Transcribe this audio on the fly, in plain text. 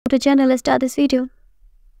to the channel. Let's start this video.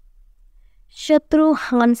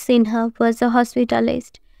 Shatrughan Sinha was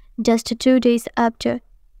hospitalized just 2 days after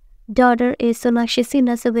daughter is Sonakshi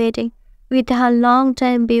Sinha's wedding with her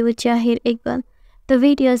long-time beau Zahir Iqbal. The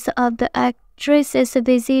videos of the actress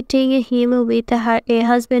visiting him with her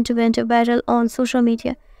husband went viral on social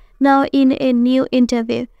media. Now, in a new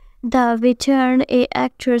interview, the veteran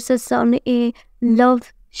actress son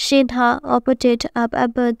Luv Sinha opened up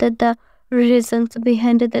about the reasons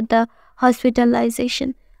behind the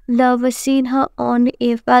hospitalization. Luv Sinha on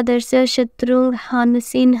a father's Shatrughan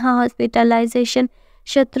Sinha hospitalization.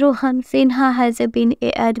 Shatrughan Sinha has been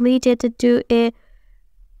admitted to a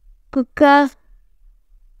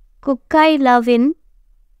Kukai-Lavin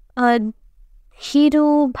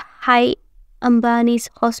Dhirubhai Ambani's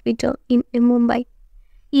hospital in Mumbai.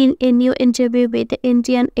 In a new interview with the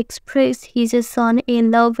Indian Express, his son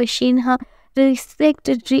Luv Sinha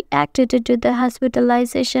reacted to the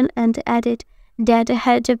hospitalization and added that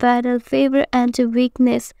had viral fever and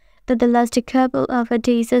weakness for the last couple of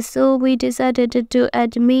days, so we decided to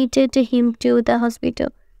admit him to the hospital.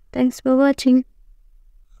 Thanks for watching.